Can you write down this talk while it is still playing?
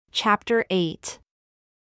Chapter 8.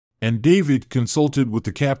 And David consulted with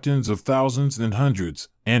the captains of thousands and hundreds,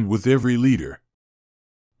 and with every leader.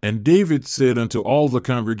 And David said unto all the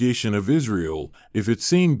congregation of Israel, If it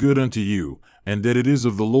seem good unto you, and that it is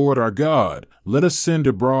of the Lord our God, let us send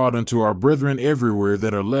abroad unto our brethren everywhere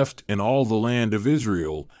that are left in all the land of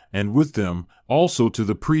Israel, and with them also to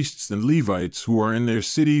the priests and Levites who are in their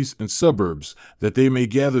cities and suburbs, that they may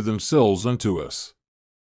gather themselves unto us.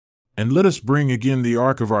 And let us bring again the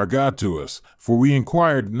ark of our God to us, for we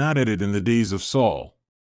inquired not at it in the days of Saul.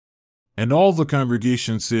 And all the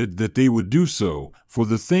congregation said that they would do so, for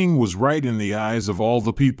the thing was right in the eyes of all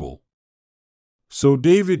the people. So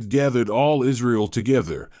David gathered all Israel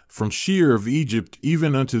together, from Shear of Egypt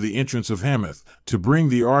even unto the entrance of Hamath, to bring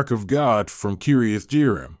the ark of God from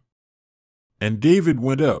Kiriath-Jearim. And David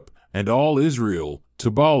went up, and all Israel, to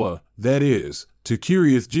Bala, that is, to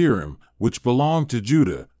Kiriath-Jearim, which belonged to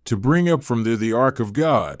Judah, to bring up from there the ark of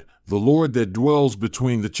God, the Lord that dwells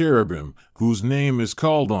between the cherubim, whose name is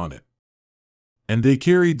called on it. And they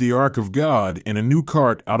carried the ark of God in a new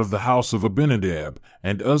cart out of the house of Abinadab,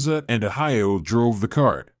 and Uzzah and Ahio drove the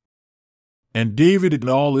cart. And David and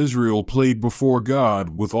all Israel played before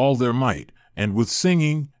God with all their might, and with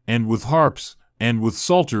singing, and with harps, and with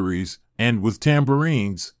psalteries, and with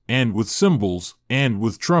tambourines, and with cymbals, and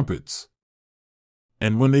with trumpets.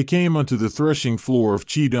 And when they came unto the threshing floor of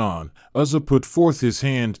Chidon, Uzzah put forth his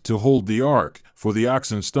hand to hold the ark, for the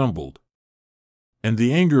oxen stumbled. And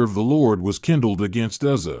the anger of the Lord was kindled against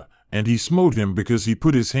Uzzah, and he smote him because he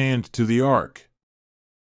put his hand to the ark.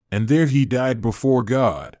 And there he died before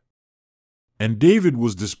God. And David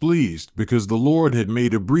was displeased, because the Lord had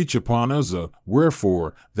made a breach upon Uzzah,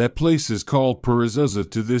 wherefore that place is called Perez-Uzzah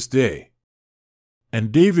to this day.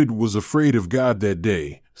 And David was afraid of God that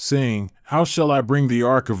day, saying, How shall I bring the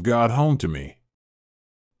ark of God home to me?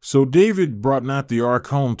 So David brought not the ark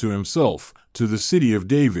home to himself, to the city of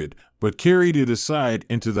David, but carried it aside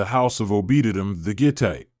into the house of Obed-Edom the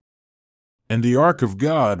Gittite. And the ark of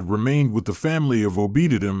God remained with the family of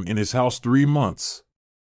Obed-Edom in his house 3 months.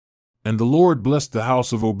 And the Lord blessed the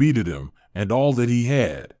house of Obed-Edom, and all that he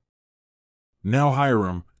had. Now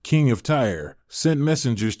Hiram, king of Tyre, sent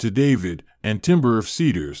messengers to David, and timber of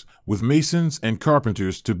cedars, with masons and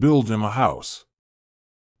carpenters to build him a house.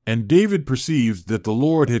 And David perceived that the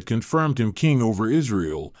Lord had confirmed him king over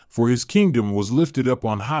Israel, for his kingdom was lifted up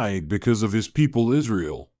on high because of his people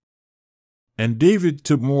Israel. And David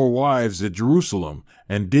took more wives at Jerusalem,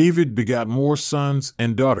 and David begot more sons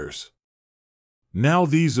and daughters. Now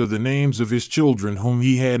these are the names of his children whom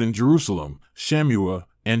he had in Jerusalem: Shammua,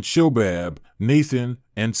 and Shobab, Nathan,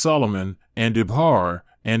 and Solomon, and Ibhar,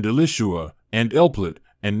 and Elishua, and Elplet,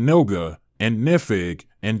 and Noga, and Nepheg,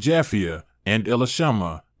 and Japhia, and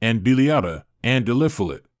Elishama, and Beliada, and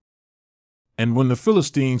Eliphalet. And when the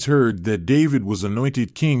Philistines heard that David was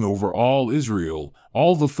anointed king over all Israel,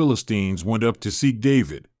 all the Philistines went up to seek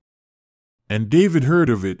David. And David heard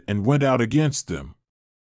of it and went out against them.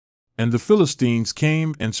 And the Philistines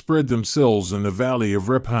came and spread themselves in the valley of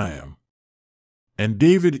Rephaim. And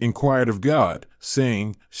David inquired of God,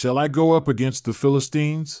 saying, Shall I go up against the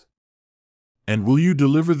Philistines? And will you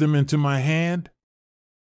deliver them into my hand?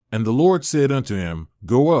 And the Lord said unto him,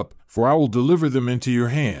 Go up, for I will deliver them into your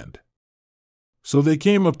hand. So they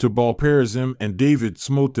came up to Baal-perazim, and David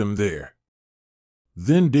smote them there.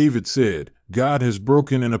 Then David said, God has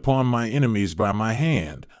broken in upon my enemies by my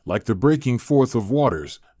hand, like the breaking forth of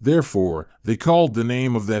waters. Therefore they called the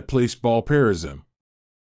name of that place Baal-perazim.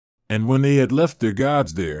 And when they had left their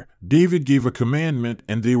gods there, David gave a commandment,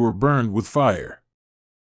 and they were burned with fire.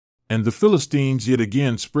 And the Philistines yet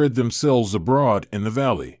again spread themselves abroad in the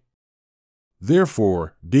valley.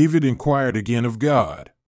 Therefore David inquired again of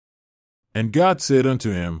God. And God said unto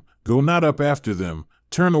him, Go not up after them,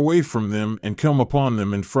 turn away from them, and come upon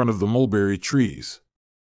them in front of the mulberry trees.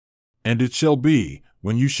 And it shall be,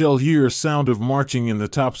 when you shall hear a sound of marching in the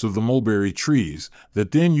tops of the mulberry trees,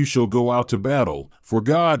 that then you shall go out to battle, for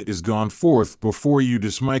God is gone forth before you to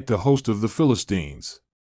smite the host of the Philistines.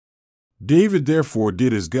 David therefore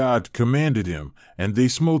did as God commanded him, and they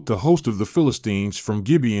smote the host of the Philistines from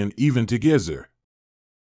Gibeon even to Gezer.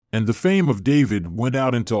 And the fame of David went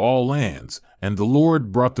out into all lands, and the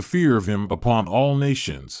Lord brought the fear of him upon all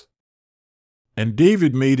nations. And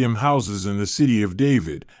David made him houses in the city of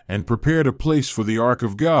David, and prepared a place for the ark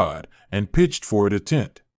of God, and pitched for it a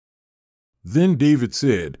tent. Then David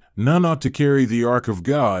said, None ought to carry the ark of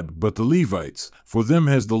God but the Levites, for them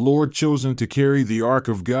has the Lord chosen to carry the ark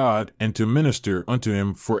of God and to minister unto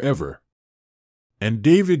him forever. And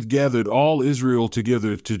David gathered all Israel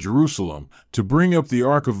together to Jerusalem, to bring up the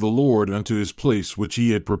ark of the Lord unto his place which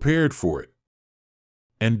he had prepared for it.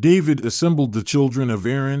 And David assembled the children of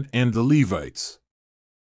Aaron and the Levites.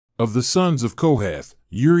 Of the sons of Kohath,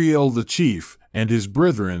 Uriel the chief, and his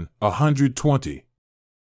brethren, 120.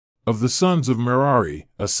 Of the sons of Merari,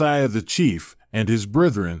 Asaiah the chief, and his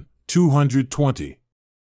brethren, 220.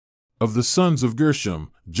 Of the sons of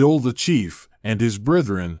Gershom, Joel the chief, and his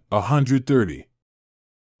brethren, 130.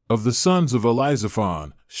 Of the sons of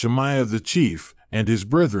Elizaphan, Shemaiah the chief, and his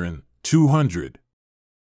brethren, 200.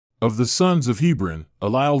 Of the sons of Hebron,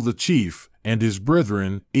 Eliel the chief, and his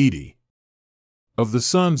brethren, 80. Of the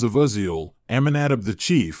sons of Uzziel, Amminadab the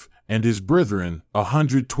chief, and his brethren,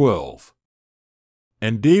 112.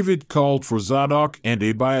 And David called for Zadok and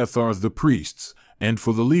Abiathar the priests, and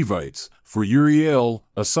for the Levites, for Uriel,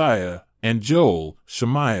 Asaiah, and Joel,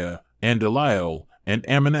 Shemaiah, and Eliel, and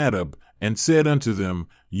Amminadab, and said unto them,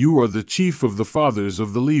 You are the chief of the fathers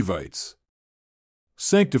of the Levites.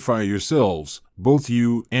 Sanctify yourselves, both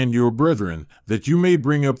you and your brethren, that you may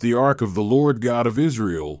bring up the ark of the Lord God of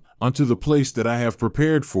Israel, unto the place that I have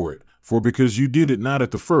prepared for it. For because you did it not at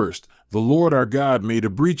the first, the Lord our God made a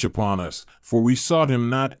breach upon us, for we sought him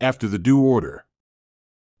not after the due order.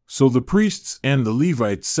 So the priests and the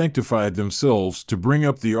Levites sanctified themselves to bring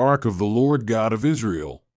up the ark of the Lord God of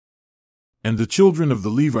Israel. And the children of the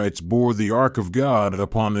Levites bore the ark of God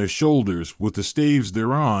upon their shoulders with the staves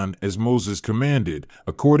thereon, as Moses commanded,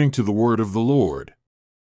 according to the word of the Lord.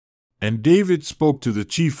 And David spoke to the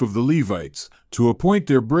chief of the Levites, to appoint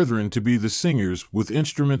their brethren to be the singers with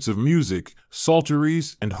instruments of music,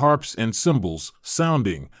 psalteries and harps and cymbals,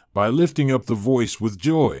 sounding, by lifting up the voice with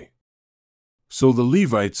joy. So the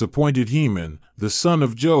Levites appointed Heman, the son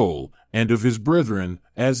of Joel, and of his brethren,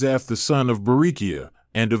 Asaph the son of Berechiah,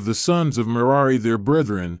 and of the sons of Merari their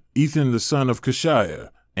brethren, Ethan the son of Kishiah,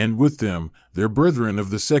 and with them their brethren of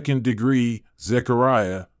the second degree,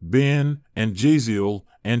 Zechariah, Ben, and Jaziel,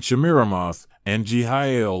 and Shemiramoth, and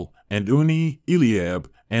Jehiel, and Uni,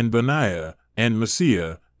 Eliab, and Benaiah, and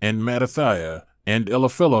Messiah, and Mattathiah, and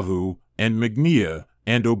Eliphelahu, and Magniah,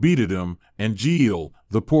 and Obededom, and Jeiel,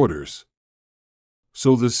 the porters.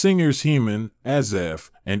 So the singers Heman,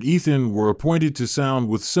 Asaph, and Ethan were appointed to sound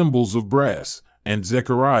with cymbals of brass, and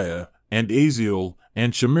Zechariah, and Aziel,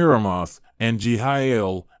 and Shemiramoth, and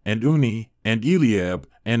Jehiel, and Uni, and Eliab,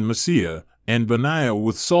 and Messiah, and Benaiah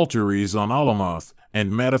with psalteries on Alamoth,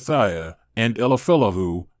 and Mattathiah, and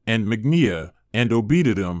Eliphelahu, and Magniah, and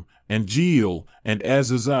Obededom, and Jeiel, and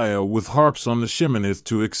Azaziah with harps on the Sheminith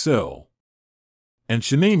to excel. And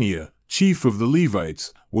Shenaniah, chief of the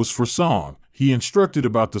Levites, was for song. He instructed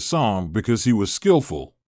about the song because he was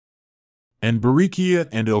skillful. And Berechiah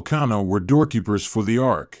and Elkanah were doorkeepers for the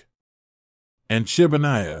ark. And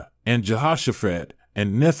Shebaniah, and Jehoshaphat,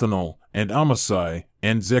 and Nethanel, and Amasai,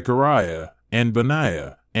 and Zechariah, and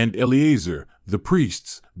Benaiah, and Eleazar, the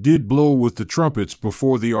priests, did blow with the trumpets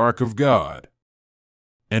before the ark of God.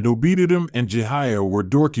 And Obededom and Jehiah were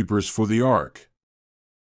doorkeepers for the ark.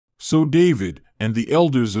 So David, and the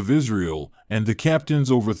elders of Israel, and the captains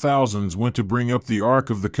over thousands went to bring up the ark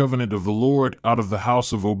of the covenant of the Lord out of the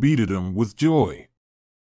house of Obededom with joy.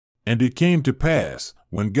 And it came to pass,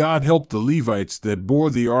 when God helped the Levites that bore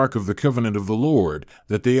the ark of the covenant of the Lord,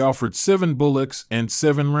 that they offered 7 bullocks and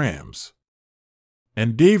 7 rams.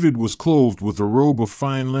 And David was clothed with a robe of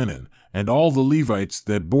fine linen, and all the Levites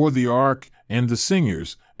that bore the ark, and the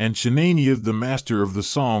singers, and Shenaniah the master of the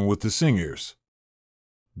song with the singers.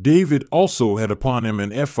 David also had upon him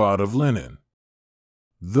an ephod of linen.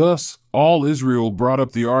 Thus all Israel brought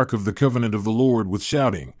up the ark of the covenant of the Lord with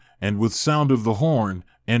shouting, and with sound of the horn,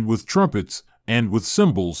 and with trumpets, and with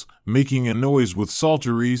cymbals, making a noise with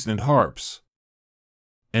psalteries and harps.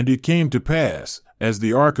 And it came to pass, as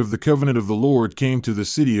the ark of the covenant of the Lord came to the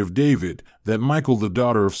city of David, that Michal the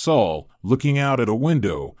daughter of Saul, looking out at a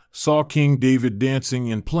window, saw King David dancing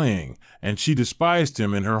and playing, and she despised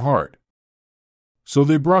him in her heart. So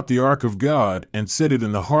they brought the ark of God, and set it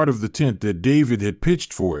in the heart of the tent that David had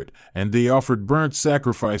pitched for it, and they offered burnt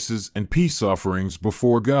sacrifices and peace offerings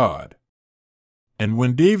before God. And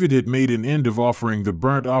when David had made an end of offering the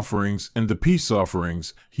burnt offerings and the peace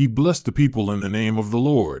offerings, he blessed the people in the name of the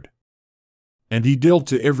Lord. And he dealt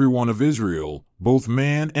to every one of Israel, both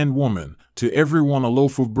man and woman, to every one a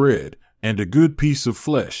loaf of bread, and a good piece of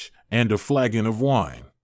flesh, and a flagon of wine.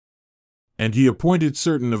 And he appointed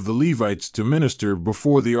certain of the Levites to minister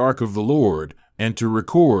before the ark of the Lord, and to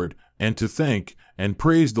record, and to thank, and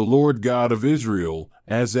praise the Lord God of Israel,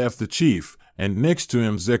 Asaph the chief, and next to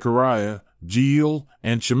him Zechariah, Jeiel,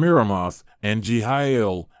 and Shemiramoth, and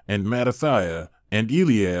Jehiel, and Mattathiah, and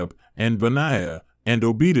Eliab, and Benaiah, and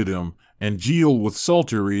Obededom, and Jeiel with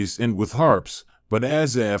psalteries and with harps, But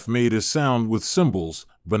Asaph made a sound with cymbals,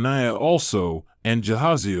 Benaiah also, and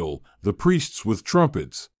Jahaziel, the priests with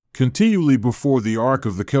trumpets, continually before the ark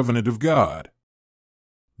of the covenant of God.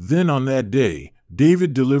 Then on that day,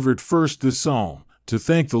 David delivered first this psalm, to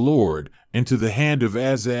thank the Lord, into the hand of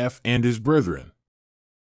Asaph and his brethren.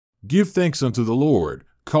 Give thanks unto the Lord,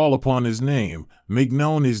 call upon his name, make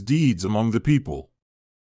known his deeds among the people.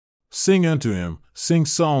 Sing unto him, sing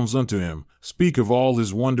psalms unto him, speak of all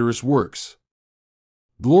his wondrous works.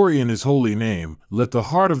 Glory in his holy name, let the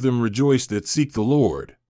heart of them rejoice that seek the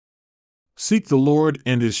Lord. Seek the Lord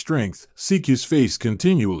and his strength, seek his face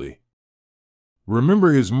continually.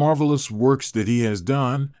 Remember his marvelous works that he has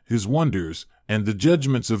done, his wonders, and the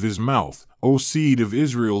judgments of his mouth, O seed of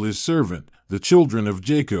Israel his servant, the children of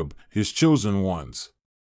Jacob, his chosen ones.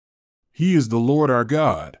 He is the Lord our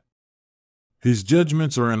God. His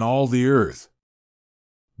judgments are in all the earth.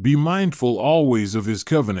 Be mindful always of his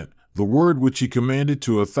covenant, the word which he commanded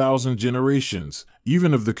to 1,000 generations,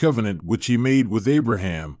 even of the covenant which he made with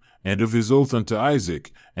Abraham, and of his oath unto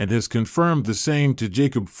Isaac, and has confirmed the same to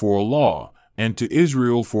Jacob for a law, and to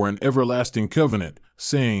Israel for an everlasting covenant,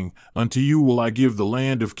 saying, Unto you will I give the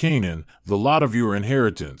land of Canaan, the lot of your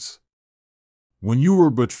inheritance. When you were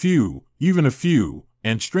but few, even a few,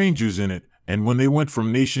 and strangers in it, and when they went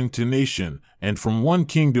from nation to nation, and from one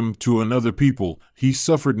kingdom to another people, he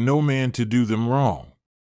suffered no man to do them wrong.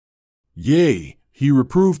 Yea, he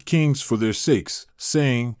reproved kings for their sakes,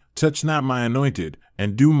 saying, Touch not my anointed,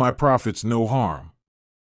 and do my prophets no harm.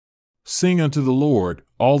 Sing unto the Lord,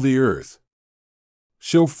 all the earth.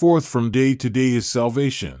 Show forth from day to day his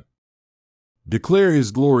salvation. Declare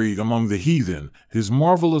his glory among the heathen, his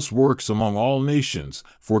marvelous works among all nations,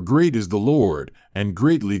 for great is the Lord, and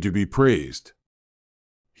greatly to be praised.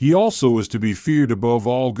 He also is to be feared above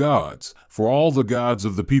all gods, for all the gods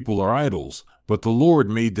of the people are idols, but the Lord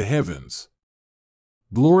made the heavens.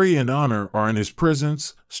 Glory and honor are in his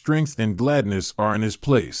presence, strength and gladness are in his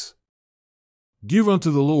place. Give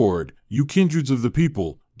unto the Lord, you kindreds of the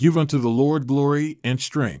people, give unto the Lord glory and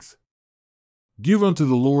strength. Give unto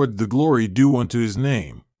the Lord the glory due unto his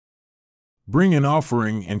name. Bring an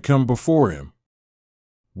offering and come before him.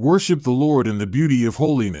 Worship the Lord in the beauty of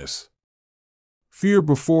holiness. Fear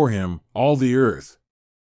before him, all the earth.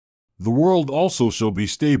 The world also shall be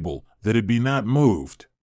stable, that it be not moved.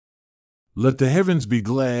 Let the heavens be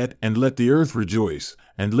glad, and let the earth rejoice,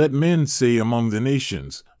 and let men say among the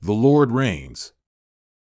nations, The Lord reigns.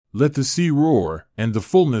 Let the sea roar, and the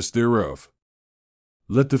fullness thereof.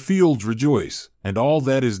 Let the fields rejoice, and all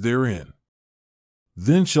that is therein.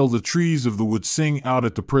 Then shall the trees of the wood sing out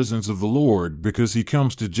at the presence of the Lord, because he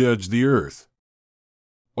comes to judge the earth.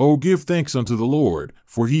 O give thanks unto the Lord,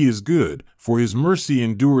 for he is good, for his mercy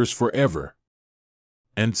endures forever.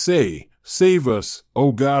 And say, Save us,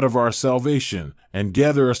 O God of our salvation, and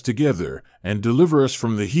gather us together, and deliver us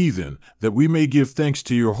from the heathen, that we may give thanks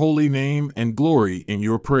to your holy name and glory in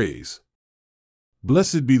your praise.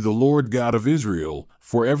 Blessed be the Lord God of Israel,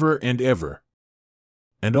 forever and ever.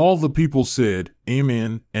 And all the people said,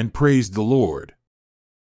 Amen, and praised the Lord.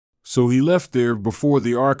 So he left there before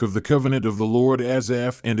the ark of the covenant of the Lord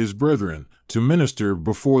Asaph and his brethren, to minister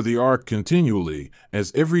before the ark continually,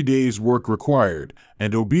 as every day's work required,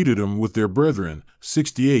 and Obededom with their brethren,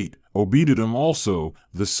 68, Obededom also,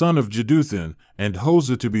 the son of Jeduthun, and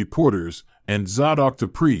Hosea to be porters, and Zadok the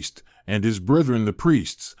priest, and his brethren the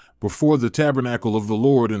priests, before the tabernacle of the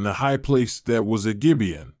Lord in the high place that was at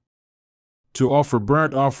Gibeon, to offer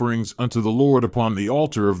burnt offerings unto the Lord upon the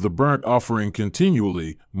altar of the burnt offering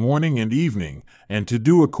continually, morning and evening, and to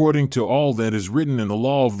do according to all that is written in the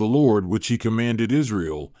law of the Lord which he commanded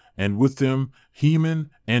Israel, and with them Heman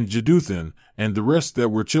and Jeduthun, and the rest that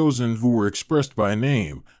were chosen who were expressed by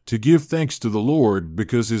name, to give thanks to the Lord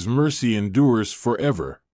because his mercy endures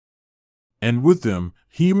forever. And with them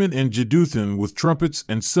Heman and Jeduthun with trumpets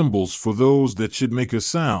and cymbals for those that should make a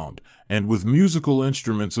sound, and with musical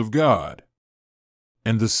instruments of God.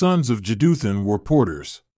 And the sons of Jeduthun were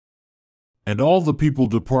porters. And all the people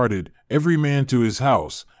departed, every man to his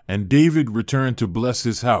house, and David returned to bless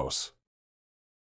his house.